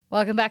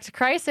Welcome back to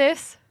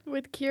Krisis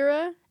With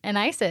Kira and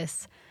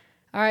Isis.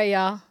 All right,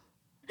 y'all.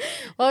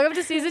 Welcome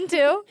to season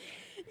 2.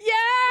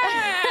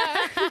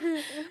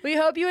 Yeah! We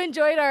hope you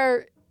enjoyed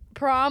our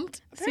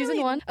prompt, Apparently-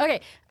 season 1. Okay,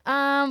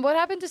 what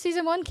happened to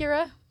season 1,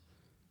 Kira?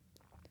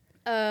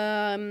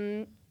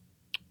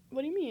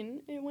 What do you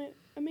mean? It went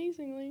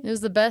amazingly. It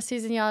was the best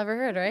season y'all ever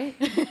heard, right?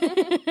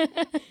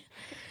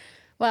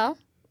 Well,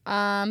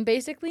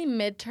 basically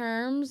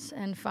midterms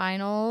and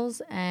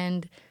finals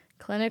and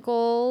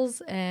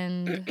clinicals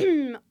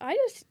and... I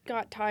just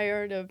got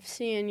tired of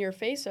seeing your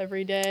face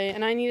every day,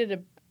 and I needed a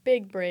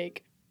big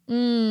break. That's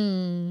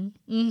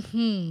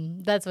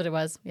what it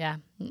was. Yeah.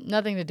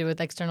 Nothing to do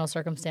with external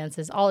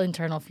circumstances, all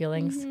internal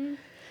feelings. Mm-hmm.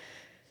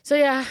 So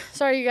yeah,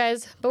 sorry you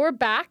guys, but we're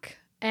back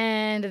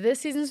and this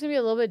season's going to be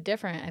a little bit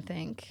different, I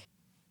think.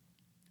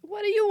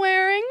 What are you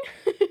wearing?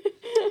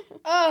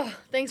 Oh,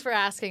 thanks for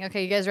asking.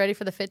 Okay, you guys ready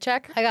for the fit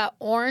check? I got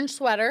orange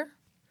sweater.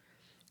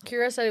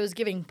 Kira said it was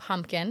giving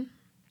pumpkin.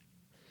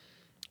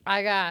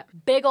 I got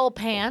big old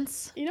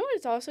pants. You know what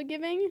it's also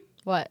giving?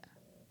 What?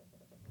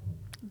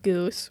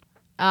 Goose.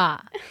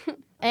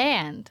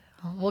 And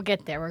we'll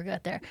get there. We'll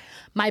get there.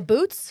 My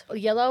boots,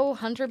 yellow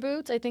hunter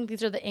boots. I think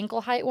these are the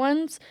ankle height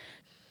ones.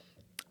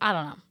 I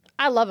don't know.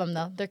 I love them,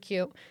 though. They're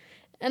cute.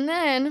 And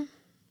then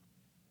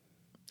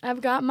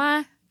I've got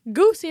my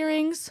goose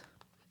earrings.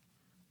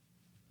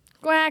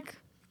 Quack.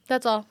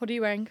 That's all. What are you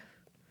wearing?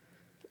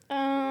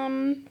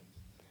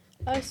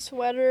 A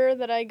sweater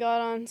that I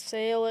got on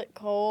sale at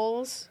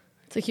Kohl's.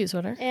 It's a cute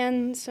sweater.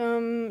 And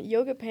some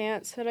yoga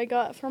pants that I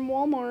got from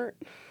Walmart.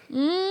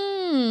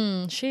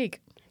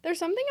 Chic. There's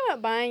something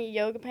about buying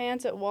yoga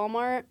pants at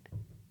Walmart.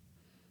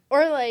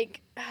 Or,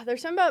 like,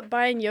 there's something about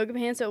buying yoga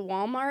pants at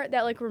Walmart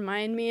that, like,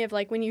 remind me of,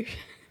 like, when you,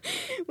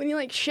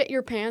 like, shit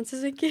your pants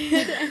as a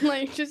kid and,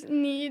 like, just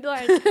need,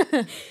 like,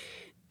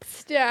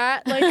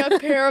 like, a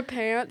pair of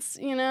pants,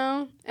 you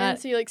know? And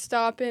so you, like,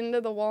 stop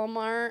into the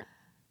Walmart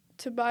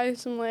to buy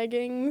some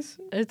leggings.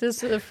 Is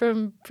this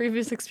from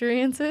previous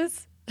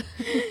experiences?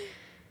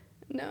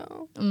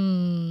 No.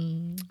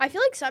 I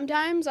feel like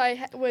sometimes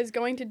I was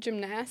going to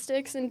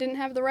gymnastics and didn't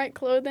have the right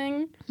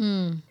clothing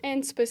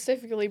and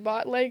specifically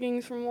bought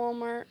leggings from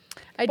Walmart.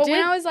 But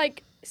when I was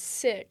like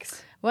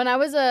 6. When I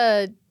was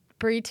a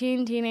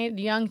preteen,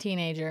 young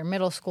teenager,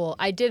 middle school,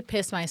 I did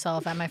piss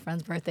myself at my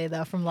friend's birthday,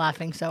 though, from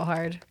laughing so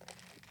hard.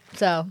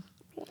 So.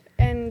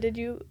 And did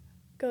you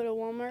go to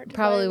Walmart to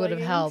probably buy would have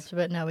leggings? helped,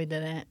 but no, we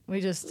didn't.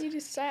 You just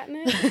sat in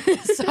it?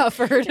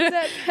 suffered. Is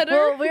that better?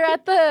 Well, we were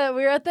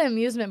at the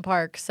amusement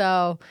park,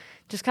 so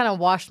just kind of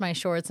washed my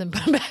shorts and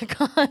put them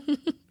back on.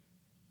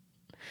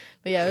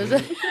 But yeah, it was.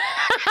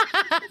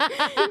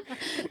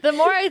 The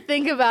more I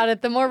think about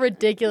it, the more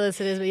ridiculous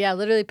it is. But yeah, I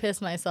literally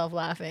pissed myself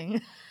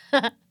laughing.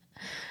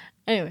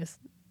 Anyways,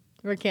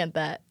 recant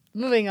that.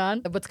 Moving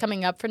on. What's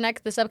coming up for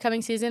this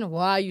upcoming season?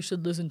 Why you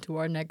should listen to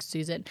our next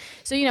season.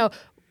 So,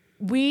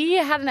 we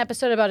had an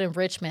episode about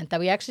enrichment that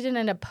we actually didn't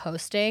end up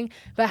posting,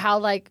 but how,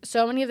 like,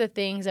 so many of the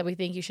things that we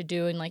think you should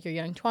do in, like, your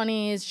young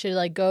 20s should,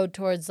 like, go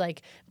towards,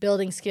 like,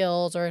 building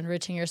skills or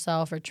enriching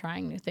yourself or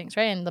trying new things,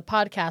 right? And the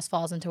podcast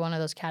falls into one of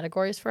those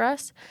categories for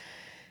us.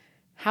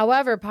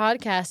 However,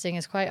 podcasting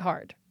is quite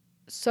hard.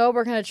 So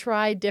we're going to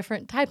try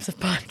different types of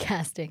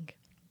podcasting.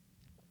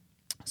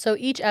 So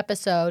each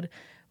episode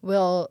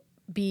will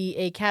be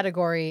a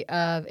category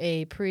of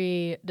a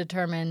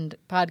predetermined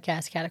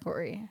podcast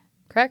category,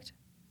 correct?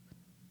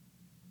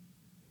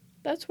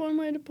 That's one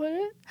way to put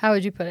it. How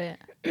would you put it?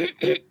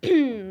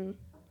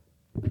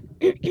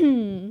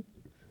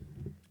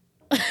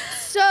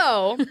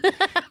 So,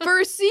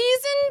 for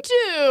season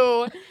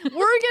 2, we're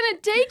going to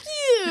take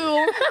you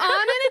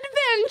on an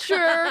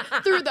adventure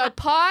through the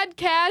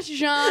podcast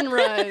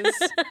genres.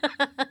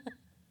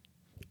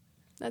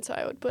 That's how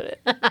I would put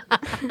it.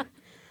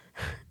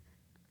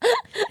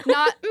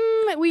 Not,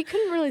 we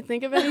couldn't really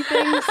think of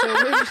anything,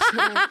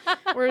 so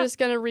we're just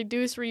gonna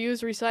reduce,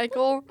 reuse,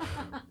 recycle.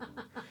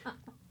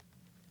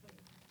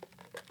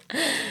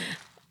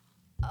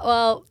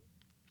 Well,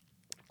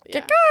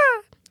 Yeah.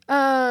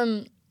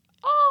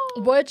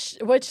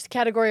 which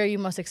category are you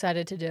most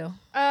excited to do?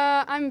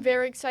 I'm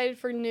very excited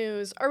for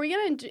news. Are we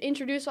gonna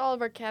introduce all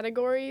of our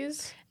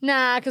categories?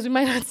 Nah, because we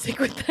might not stick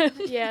with them.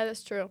 Yeah,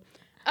 that's true.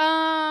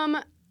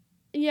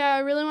 Yeah, I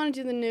really want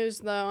to do the news,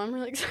 though. I'm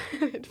really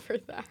excited for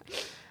that.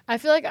 I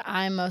feel like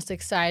I'm most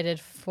excited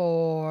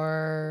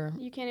for...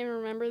 You can't even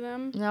remember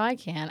them? No, I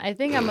can. I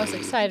think I'm most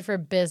excited for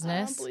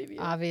business. I don't believe you.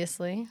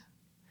 Obviously,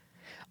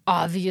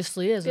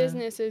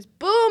 Business is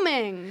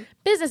booming.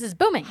 Business is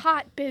booming.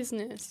 Hot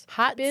business.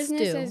 Hot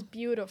Business stew. is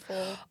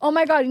beautiful. Oh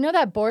my God, you know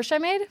that borscht I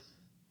made?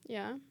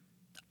 Yeah.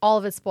 All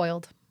of it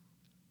spoiled.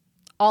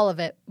 All of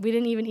it. We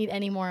didn't even eat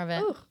any more of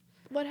it. Ooh,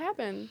 what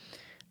happened?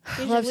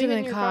 Did you Left leave it it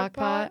in your a crock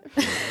pot.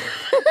 pot?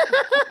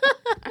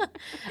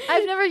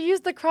 I've never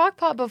used the crock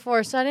pot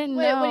before, so I didn't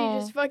Wait, know. what, you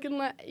just fucking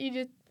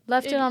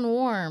left it on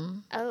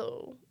warm.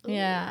 Oh.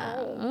 Yeah.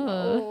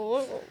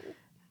 Oh.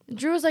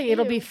 Drew was like,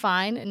 it'll be Ew.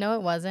 fine. No,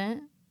 it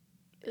wasn't.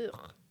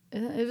 Ugh.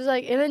 It was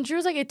like, and then Drew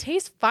was like, it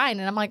tastes fine.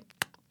 And I'm like,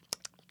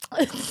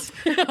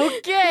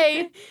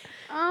 Okay.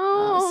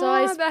 Oh, so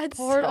I that's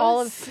poured so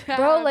all of sad.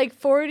 bro, like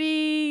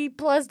 $40+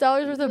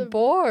 worth of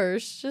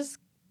borscht. Just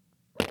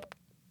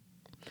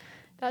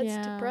That's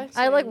depressing.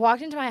 I like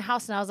walked into my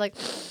house and I was like,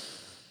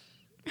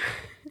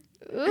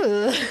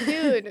 ugh.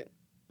 Dude,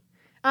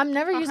 I'm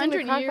never using the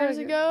 100 years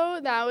ago,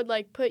 that would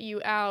like put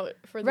you out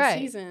for the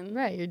season.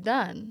 Right, you're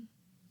done.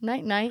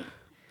 Night night.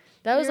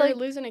 That was You're like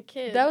losing a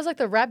kid. That was like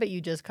the rabbit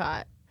you just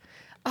caught.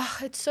 Oh,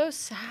 it's so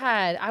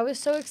sad. I was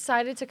so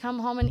excited to come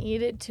home and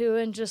eat it too,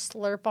 and just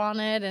slurp on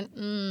it,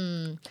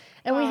 and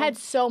we had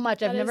so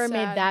much. I've never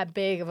made that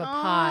big of a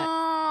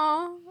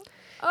pot.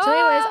 So,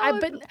 anyways,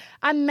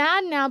 I'm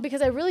mad now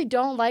because I really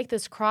don't like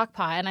this crock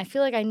pot, and I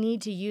feel like I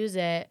need to use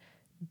it,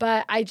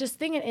 but I just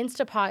think an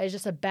Instapot is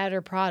just a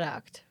better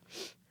product.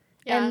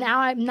 Yeah. And now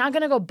I'm not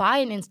going to go buy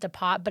an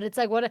Instapot, but it's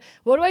like, what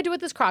do I do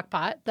with this crock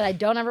pot that I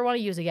don't ever want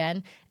to use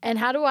again? And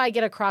how do I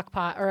get a crock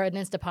pot or an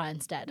Instapot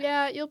instead?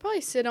 Yeah, you'll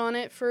probably sit on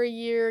it for a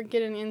year,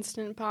 get an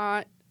Instant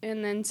Pot,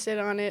 and then sit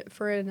on it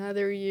for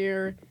another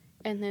year,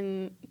 and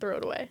then throw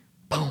it away.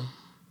 Boom.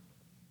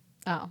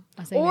 Oh.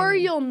 Or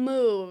you'll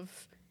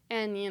move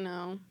and,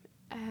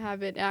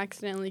 have it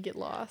accidentally get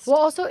lost. Well,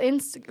 also,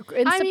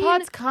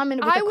 Instapots come in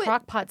with a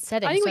crock pot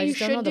setting. I think what you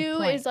should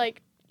do is,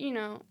 like,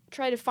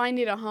 try to find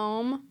it a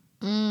home.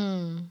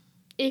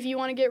 If you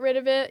want to get rid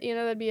of it,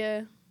 that'd be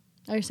a...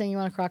 Are you saying you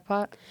want a crock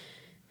pot?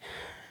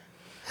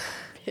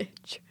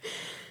 Bitch.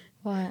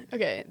 What?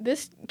 Okay,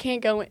 this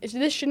can't go in.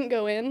 This shouldn't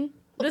go in.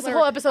 This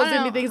whole episode is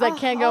going to be things that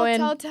can't go in.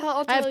 I'll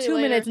tell I have 2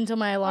 minutes until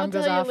my alarm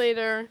goes off. I'll tell you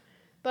later.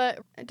 But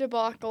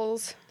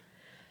debacles.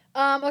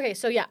 Okay,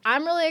 so yeah,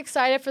 I'm really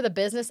excited for the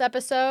business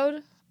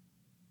episode.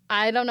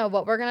 I don't know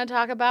what we're going to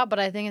talk about, but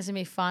I think it's going to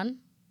be fun.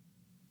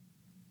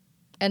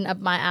 And up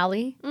my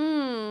alley.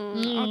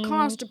 A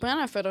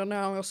cost-benefit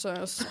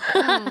analysis.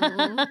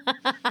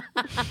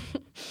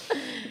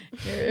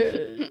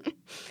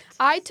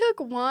 I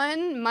took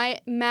my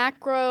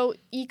macro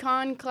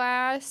econ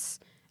class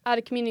at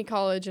a community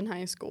college in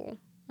high school.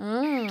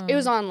 It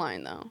was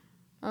online, though.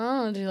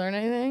 Oh, did you learn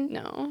anything?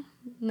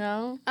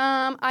 No?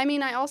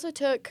 I also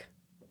took...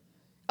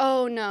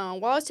 Oh, no.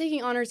 While I was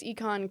taking honors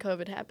econ,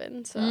 COVID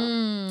happened. So,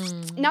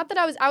 not that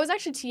I was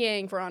actually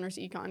TAing for honors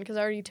econ because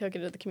I already took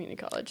it at the community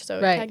college. So,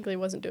 it technically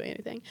wasn't doing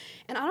anything.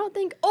 And I don't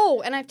think...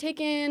 Oh, and I've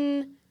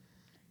taken...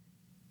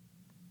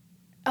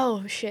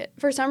 Oh, shit.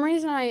 For some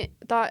reason, I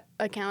thought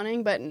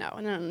accounting, but no,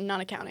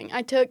 not accounting.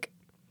 I took...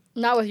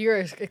 Not with your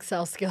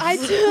Excel skills. I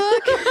took...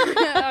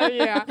 Oh,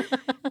 yeah.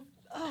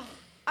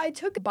 I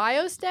took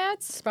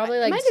biostats. It's probably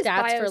like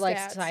stats for like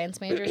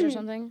science majors or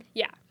something.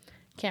 Yeah.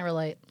 Can't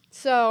relate.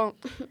 So,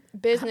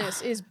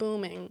 business is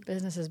booming.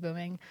 Business is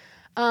booming.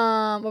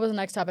 What was the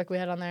next topic we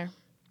had on there?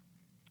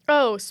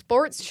 Oh,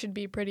 sports should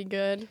be pretty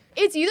good.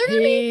 It's either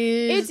gonna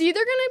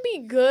be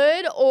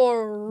good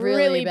or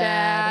really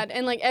bad,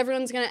 and like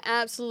everyone's gonna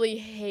absolutely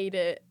hate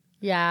it.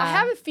 Yeah, I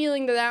have a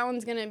feeling that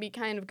one's gonna be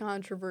kind of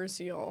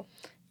controversial.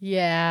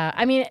 Yeah,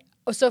 I mean,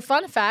 so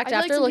fun fact: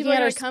 after looking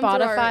at our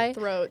Spotify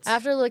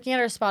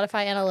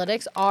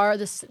analytics, are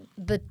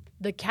the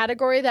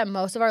category that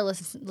most of our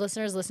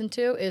listeners listen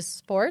to is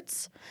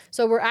sports.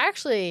 So we're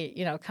actually,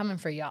 coming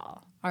for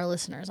y'all, our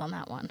listeners, on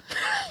that one.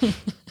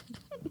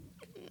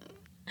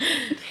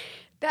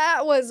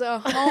 That was a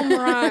home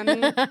run.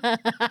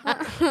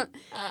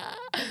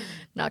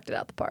 Knocked it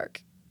out the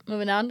park.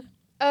 Moving on.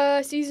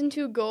 Season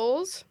 2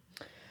 goals.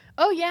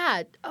 Oh,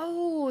 yeah.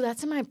 Oh,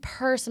 that's in my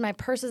purse. And my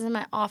purse is in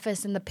my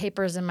office and the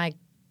paper's in my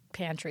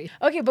pantry.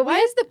 Okay, but why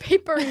is the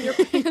paper in your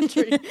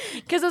pantry?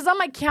 Because it was on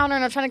my counter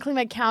and I was trying to clean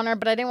my counter,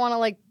 but I didn't want to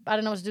I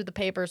didn't know what to do with the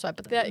paper, so I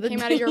put that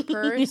came out of your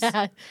purse.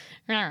 Yeah.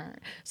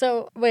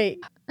 So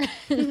wait,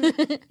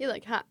 you're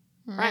like, huh?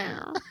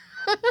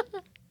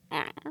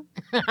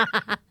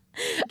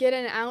 Get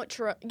an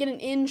outro. Get an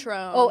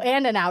intro. Oh,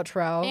 and an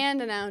outro.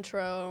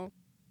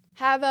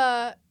 Have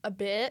a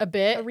bit. A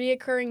bit. A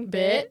reoccurring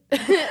bit.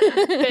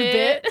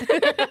 Bit.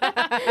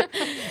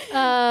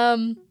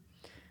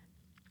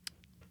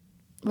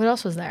 What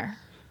else was there?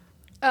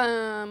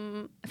 I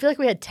feel like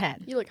we had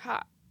 10. You look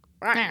hot.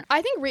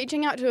 I think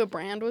reaching out to a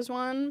brand was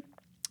one.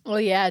 Oh,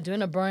 yeah,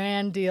 doing a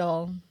brand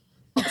deal.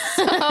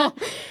 So,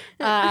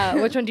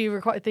 which one do you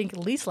think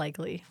least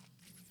likely?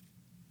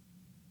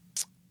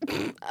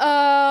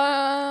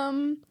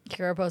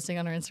 Kara posting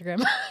on her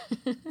Instagram.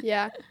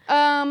 Yeah.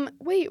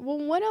 Wait, well,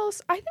 what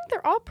else? I think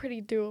they're all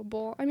pretty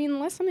doable. I mean,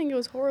 unless something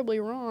goes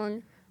horribly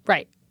wrong.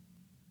 Right.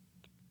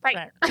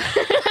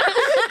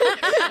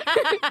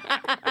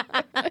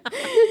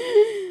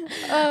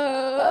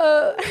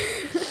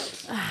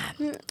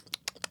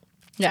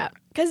 Yeah.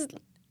 Because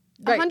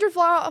 100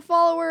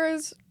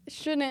 followers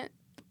shouldn't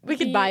We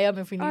could buy them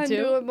if we need to.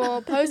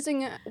 Undoable.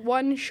 Posting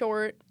one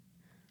short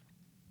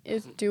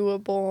is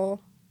doable.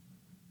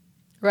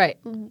 Right.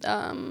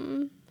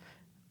 Well,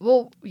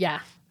 yeah.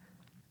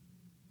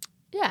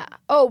 Yeah.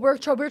 Oh, we're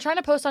trying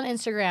to post on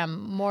Instagram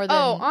more than...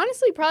 Oh,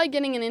 honestly, probably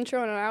getting an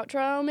intro and an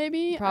outro,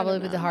 maybe. Probably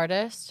be the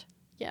hardest.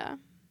 Yeah.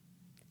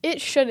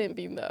 It shouldn't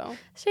be, though.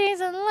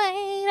 She's a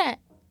lady.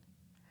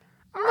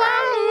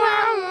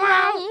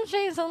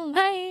 She's a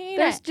lady.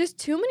 There's just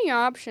too many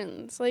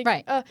options. Like,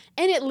 Right. And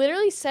it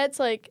literally sets,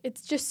 like,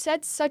 it just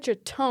sets such a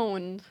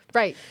tone.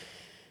 Right.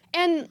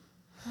 And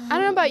I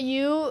don't know about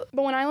you,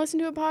 but when I listen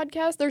to a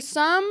podcast, there's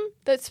some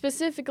that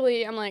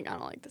specifically I'm like, I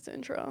don't like this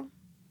intro.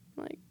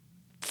 Like,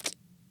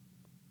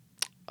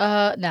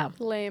 no.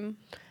 lame.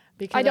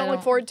 Because I don't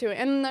look forward to it.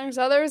 And there's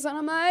others and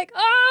I'm like,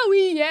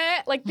 oh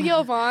yeah, like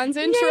Theo Vaughn's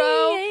intro.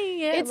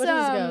 Yeah. It's What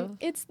does it go?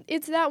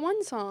 it's that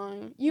one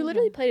song. You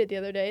literally played it the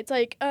other day. It's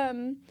like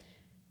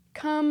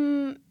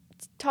come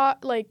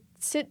talk, like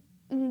sit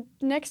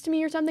next to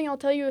me or something. I'll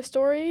tell you a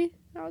story.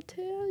 I'll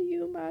tell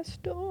you my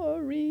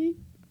story.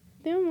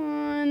 The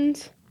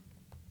one's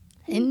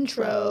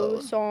intro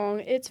song.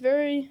 It's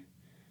very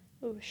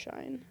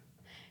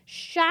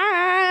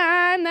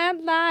shine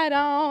that light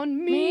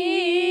on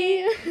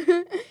me.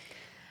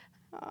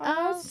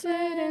 I'll sit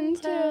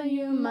and tell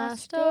you my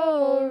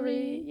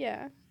story.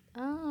 Yeah.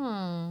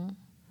 Oh.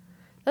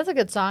 That's a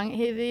good song.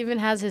 He even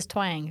has his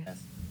twang.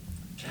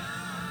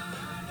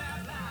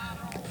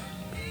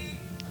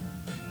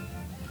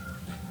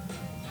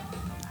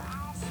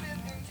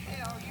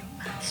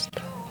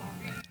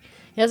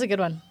 Yeah, that's a good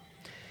one.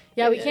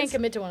 Yeah, we can't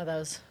commit to one of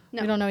those.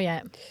 No. We don't know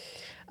yet.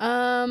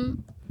 Other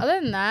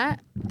than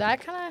that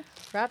kind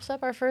of wraps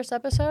up our first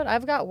episode.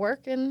 I've got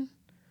work in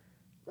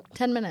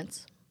 10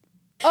 minutes.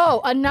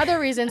 Oh, another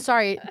reason,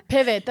 sorry,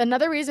 pivot.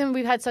 Another reason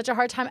we've had such a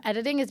hard time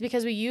editing is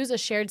because we use a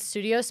shared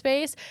studio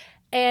space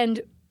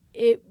and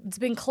it's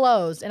been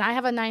closed and I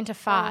have a 9 to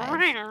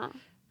 5.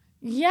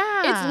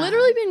 Yeah. It's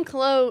literally been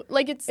closed.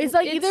 Like it's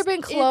either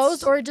been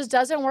closed or it just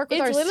doesn't work with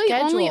our schedule. It's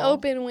literally only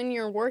open when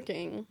you're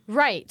working.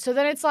 Right. So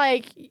then it's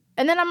like,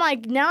 and then I'm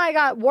like, now I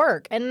got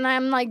work. And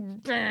I'm like,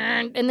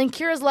 and then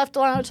Kira's left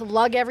alone to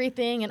lug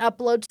everything and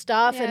upload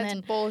stuff. Yeah, and it's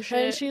then bullshit.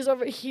 And she's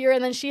over here.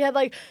 And then she had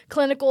like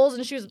clinicals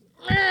and she was,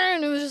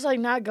 and it was just like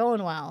not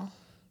going well.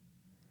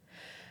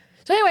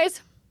 So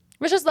anyways,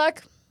 wish us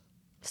luck.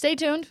 Stay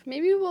tuned.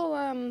 Maybe we'll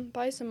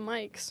buy some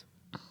mics.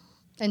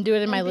 And do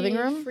it in my living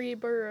room? Free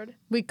bird.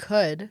 We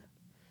could.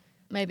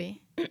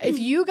 Maybe. If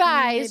you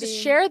guys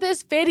share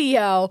this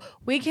video,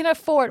 we can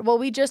afford, well,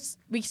 we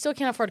still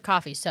can't afford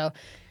coffee, so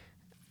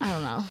I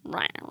don't know.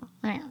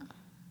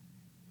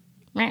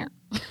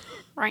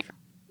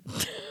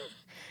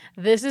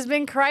 This has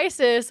been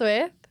Krisis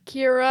with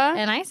Kira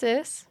and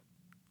Isis.